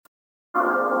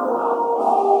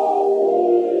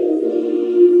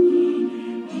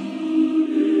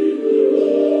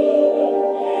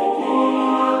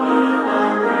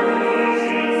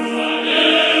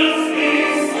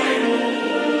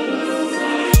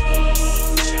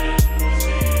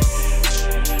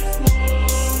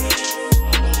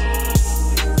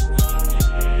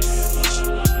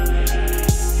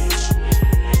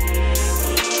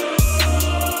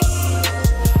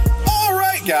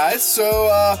So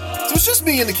it's just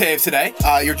me in the cave today.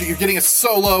 You're getting a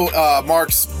solo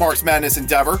Mark's Madness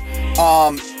endeavor.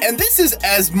 And this is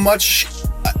as much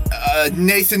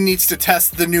Nathan needs to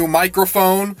test the new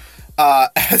microphone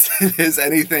as it is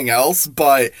anything else.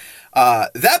 But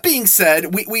that being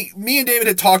said, me and David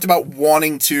had talked about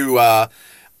wanting to,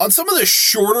 on some of the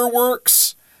shorter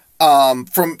works,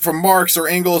 from Marx or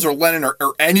Engels or Lenin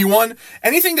or anyone,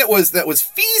 anything that was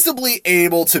feasibly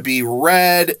able to be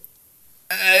read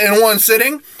in one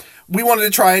sitting, we wanted to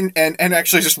try and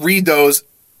actually just read those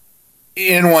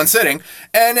in one sitting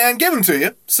and give them to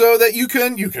you so that you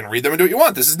can read them and do what you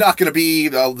want. This is not going to be,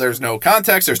 there's no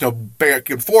context, there's no back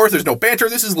and forth, there's no banter.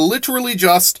 This is literally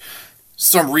just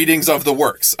some readings of the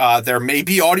works. There may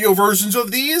be audio versions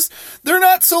of these. They're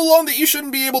not so long that you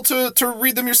shouldn't be able to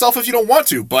read them yourself if you don't want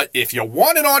to. But if you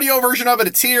want an audio version of it,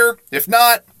 it's here. If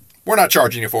not, we're not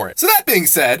charging you for it. So that being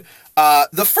said,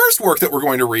 the first work that we're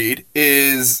going to read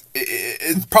is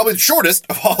probably the shortest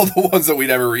of all the ones that we'd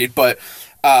ever read, but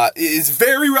is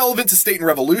very relevant to State and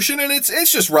Revolution, and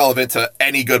it's just relevant to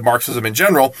any good Marxism in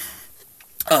general.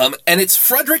 And it's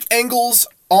Frederick Engels'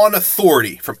 On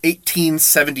Authority from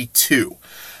 1872.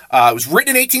 It was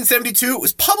written in 1872. It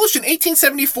was published in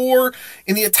 1874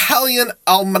 in the Italian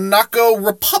Almanacco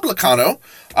Repubblicano.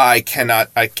 I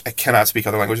cannot speak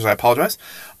other languages. I apologize.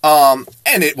 And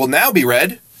it will now be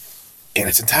read in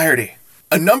its entirety.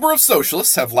 A number of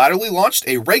socialists have latterly launched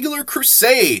a regular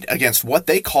crusade against what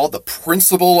they call the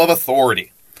principle of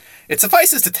authority. It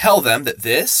suffices to tell them that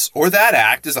this or that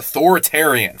act is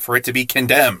authoritarian for it to be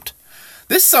condemned.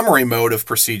 This summary mode of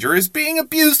procedure is being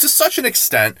abused to such an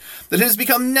extent that it has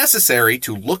become necessary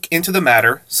to look into the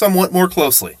matter somewhat more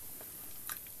closely.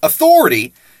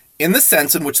 Authority, in the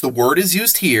sense in which the word is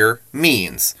used here,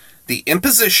 means the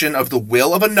imposition of the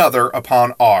will of another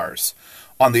upon ours.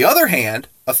 On the other hand,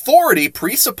 authority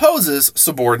presupposes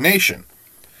subordination.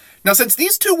 Now, since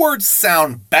these two words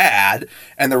sound bad,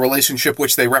 and the relationship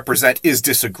which they represent is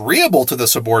disagreeable to the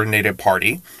subordinated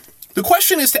party, the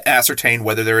question is to ascertain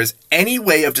whether there is any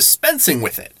way of dispensing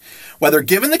with it, whether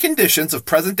given the conditions of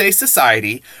present-day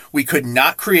society, we could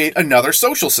not create another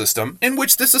social system in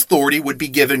which this authority would be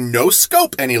given no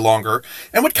scope any longer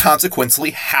and would consequently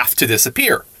have to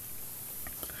disappear.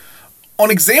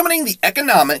 On examining the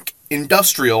economic,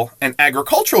 industrial, and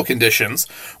agricultural conditions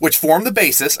which form the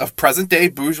basis of present-day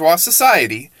bourgeois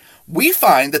society, we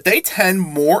find that they tend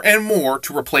more and more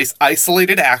to replace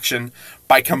isolated action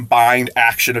by combined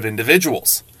action of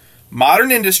individuals.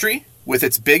 Modern industry, with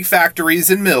its big factories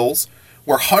and mills,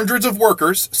 where hundreds of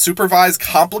workers supervise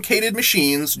complicated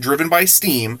machines driven by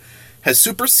steam, has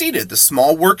superseded the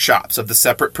small workshops of the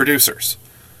separate producers.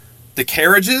 The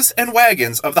carriages and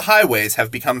wagons of the highways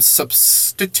have become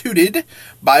substituted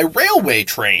by railway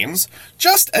trains,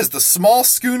 just as the small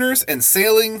schooners and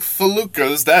sailing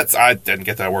feluccas, I didn't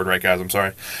get that word right, guys, I'm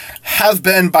sorry, have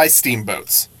been by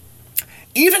steamboats.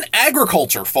 Even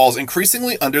agriculture falls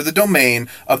increasingly under the domain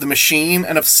of the machine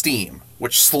and of steam,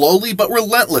 which slowly but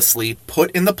relentlessly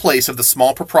put in the place of the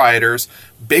small proprietors,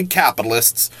 big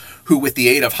capitalists, who with the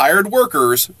aid of hired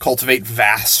workers cultivate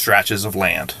vast stretches of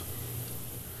land.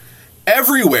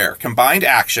 Everywhere combined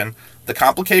action, the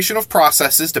complication of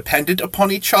processes dependent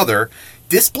upon each other,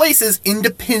 displaces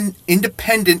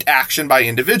independent action by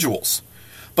individuals.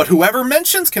 But whoever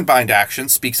mentions combined action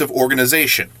speaks of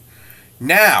organization.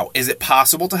 Now, is it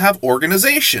possible to have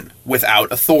organization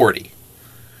without authority?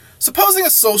 Supposing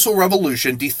a social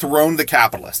revolution dethroned the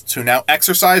capitalists, who now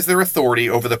exercise their authority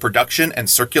over the production and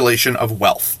circulation of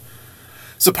wealth.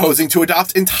 Supposing to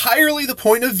adopt entirely the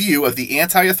point of view of the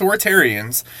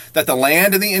anti-authoritarians, that the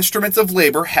land and the instruments of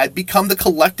labor had become the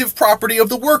collective property of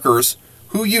the workers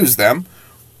who use them,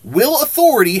 will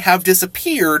authority have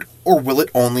disappeared, or will it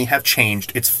only have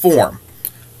changed its form?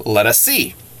 Let us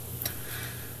see.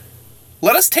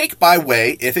 Let us take by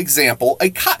way, if example,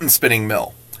 a cotton spinning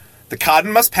mill. The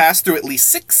cotton must pass through at least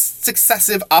 6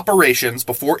 successive operations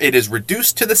before it is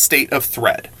reduced to the state of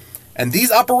thread, and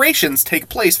these operations take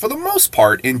place for the most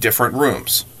part in different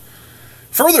rooms.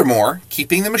 Furthermore,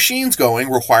 keeping the machines going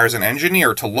requires an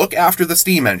engineer to look after the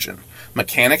steam engine,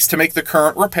 mechanics to make the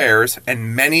current repairs,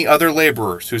 and many other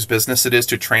laborers whose business it is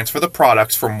to transfer the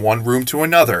products from one room to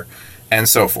another, and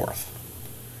so forth.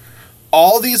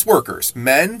 All these workers,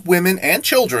 men, women, and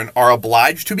children, are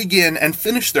obliged to begin and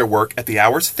finish their work at the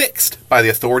hours fixed by the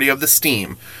authority of the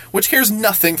steam, which cares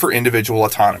nothing for individual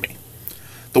autonomy.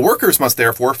 The workers must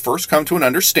therefore first come to an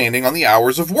understanding on the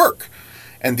hours of work,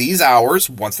 and these hours,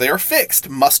 once they are fixed,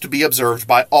 must be observed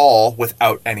by all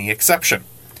without any exception.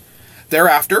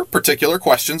 Thereafter, particular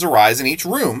questions arise in each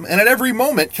room and at every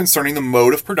moment concerning the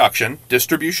mode of production,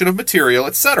 distribution of material,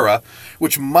 etc.,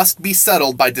 which must be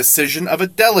settled by decision of a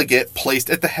delegate placed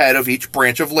at the head of each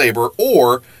branch of labor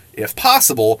or, if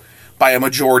possible, by a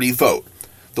majority vote.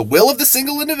 The will of the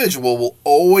single individual will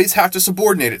always have to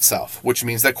subordinate itself, which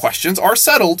means that questions are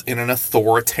settled in an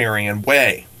authoritarian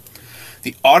way.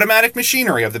 The automatic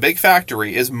machinery of the big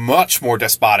factory is much more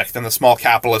despotic than the small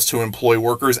capitalists who employ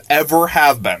workers ever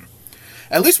have been.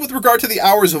 At least with regard to the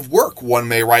hours of work, one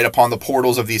may write upon the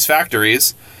portals of these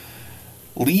factories,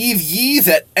 "Leave ye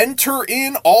that enter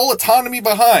in all autonomy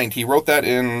behind." He wrote that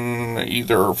in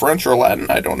either French or Latin.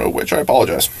 I don't know which. I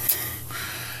apologize.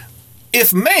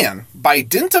 If man, by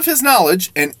dint of his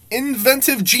knowledge and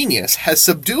inventive genius, has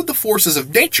subdued the forces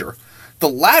of nature, the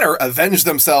latter avenge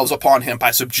themselves upon him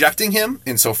by subjecting him,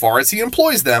 insofar as he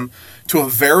employs them, to a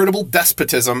veritable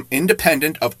despotism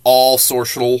independent of all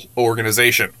social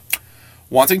organization.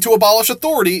 Wanting to abolish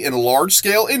authority in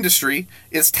large-scale industry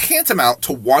is tantamount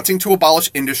to wanting to abolish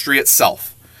industry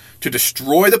itself, to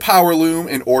destroy the power loom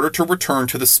in order to return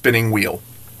to the spinning wheel.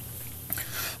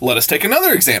 Let us take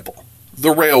another example,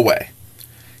 the railway.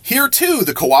 Here, too,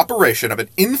 the cooperation of an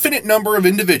infinite number of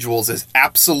individuals is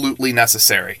absolutely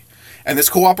necessary, and this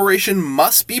cooperation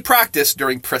must be practiced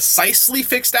during precisely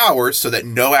fixed hours so that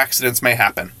no accidents may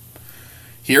happen.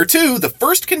 Here, too, the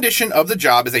first condition of the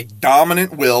job is a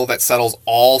dominant will that settles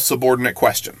all subordinate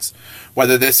questions,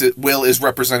 whether this will is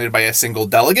represented by a single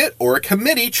delegate or a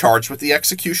committee charged with the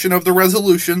execution of the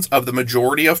resolutions of the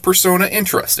majority of persona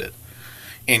interested.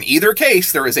 In either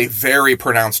case, there is a very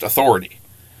pronounced authority.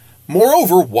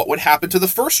 Moreover, what would happen to the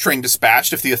first train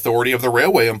dispatched if the authority of the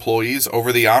railway employees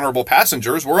over the honorable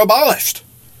passengers were abolished?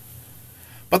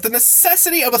 But the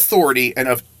necessity of authority, and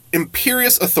of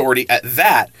imperious authority at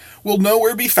that, will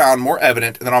nowhere be found more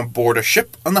evident than on board a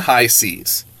ship on the high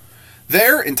seas.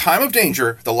 There, in time of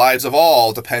danger, the lives of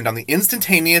all depend on the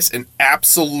instantaneous and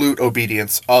absolute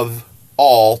obedience of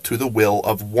all to the will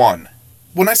of one.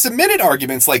 When I submitted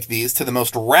arguments like these to the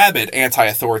most rabid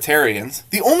anti-authoritarians,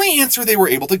 the only answer they were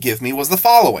able to give me was the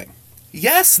following: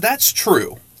 yes, that's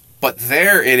true, but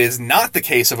there it is not the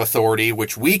case of authority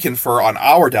which we confer on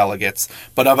our delegates,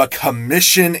 but of a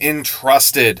commission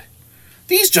entrusted.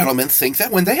 These gentlemen think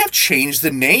that when they have changed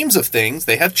the names of things,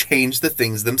 they have changed the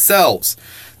things themselves.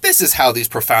 This is how these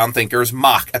profound thinkers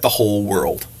mock at the whole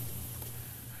world.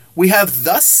 We have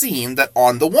thus seen that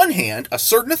on the one hand, a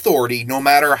certain authority, no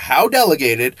matter how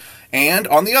delegated, and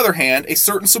on the other hand, a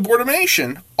certain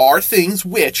subordination, are things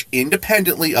which,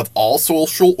 independently of all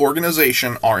social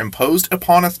organization, are imposed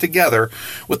upon us together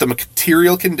with the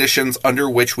material conditions under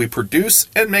which we produce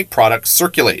and make products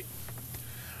circulate.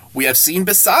 We have seen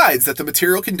besides that the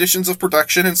material conditions of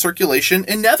production and circulation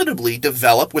inevitably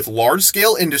develop with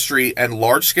large-scale industry and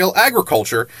large-scale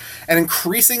agriculture, and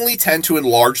increasingly tend to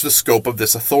enlarge the scope of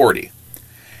this authority.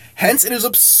 Hence, it is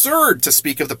absurd to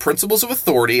speak of the principles of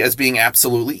authority as being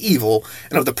absolutely evil,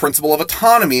 and of the principle of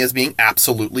autonomy as being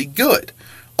absolutely good.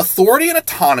 Authority and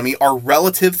autonomy are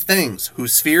relative things,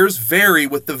 whose spheres vary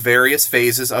with the various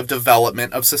phases of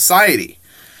development of society.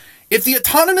 If the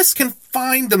autonomists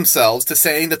confine themselves to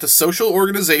saying that the social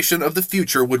organization of the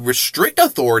future would restrict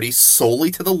authority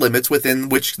solely to the limits within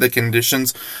which the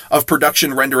conditions of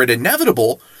production render it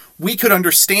inevitable, we could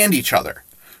understand each other.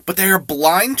 But they are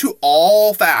blind to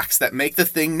all facts that make the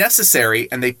thing necessary,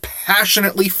 and they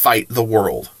passionately fight the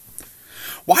world.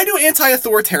 Why do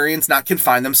anti-authoritarians not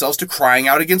confine themselves to crying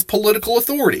out against political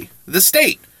authority, the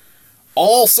state?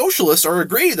 All socialists are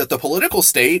agreed that the political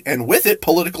state, and with it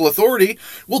political authority,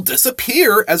 will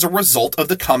disappear as a result of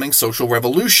the coming social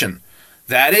revolution.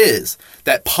 That is,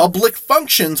 that public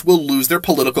functions will lose their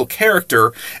political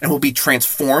character and will be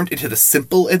transformed into the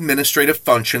simple administrative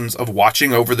functions of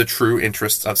watching over the true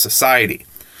interests of society.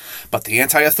 But the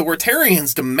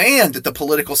anti-authoritarians demand that the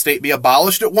political state be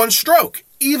abolished at one stroke,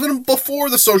 even before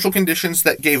the social conditions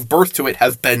that gave birth to it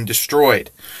have been destroyed.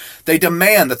 They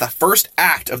demand that the first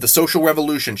act of the social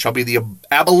revolution shall be the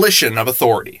abolition of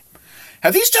authority.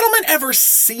 Have these gentlemen ever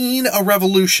seen a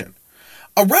revolution?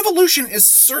 A revolution is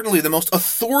certainly the most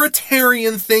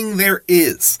authoritarian thing there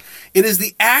is. It is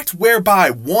the act whereby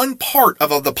one part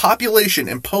of the population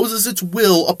imposes its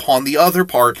will upon the other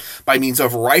part by means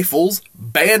of rifles,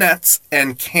 bayonets,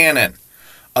 and cannon.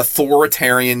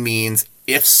 Authoritarian means,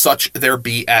 if such there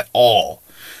be at all.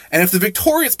 And if the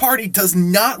victorious party does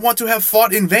not want to have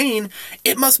fought in vain,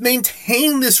 it must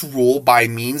maintain this rule by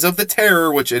means of the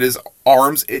terror which it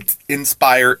arms it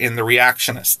inspire in the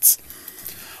reactionists.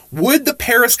 Would the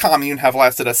Paris Commune have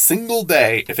lasted a single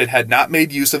day if it had not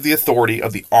made use of the authority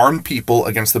of the armed people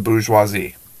against the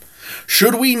bourgeoisie?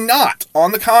 Should we not,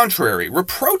 on the contrary,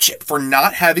 reproach it for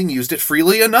not having used it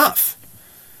freely enough?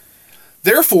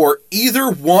 Therefore, either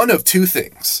one of two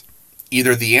things.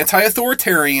 Either the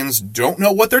anti-authoritarians don't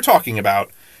know what they're talking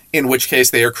about, in which case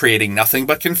they are creating nothing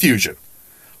but confusion,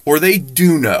 or they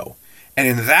do know, and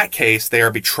in that case they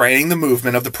are betraying the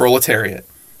movement of the proletariat.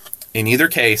 In either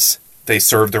case, they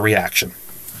serve the reaction.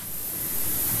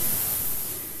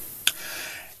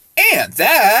 And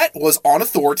that was On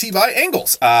Authority by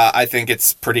Engels. I think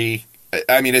it's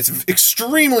it's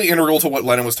extremely integral to what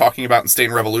Lenin was talking about in State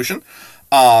and Revolution.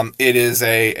 It is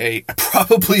a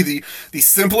probably the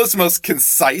simplest, most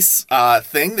concise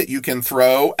thing that you can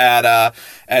throw at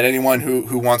anyone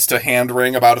who wants to hand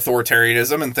wring about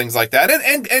authoritarianism and things like that,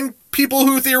 and people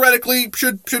who theoretically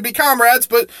should be comrades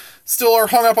but still are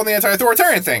hung up on the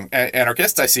anti-authoritarian thing.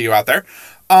 Anarchists, I see you out there.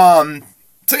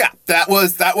 So yeah, that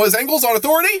was Engels On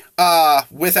Authority,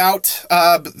 without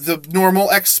the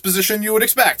normal exposition you would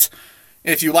expect.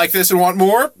 If you like this and want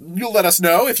more, you'll let us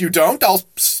know. If you don't, I'll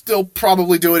still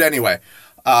probably do it anyway.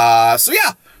 So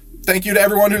yeah, thank you to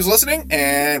everyone who's listening,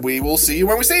 and we will see you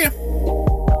when we see you.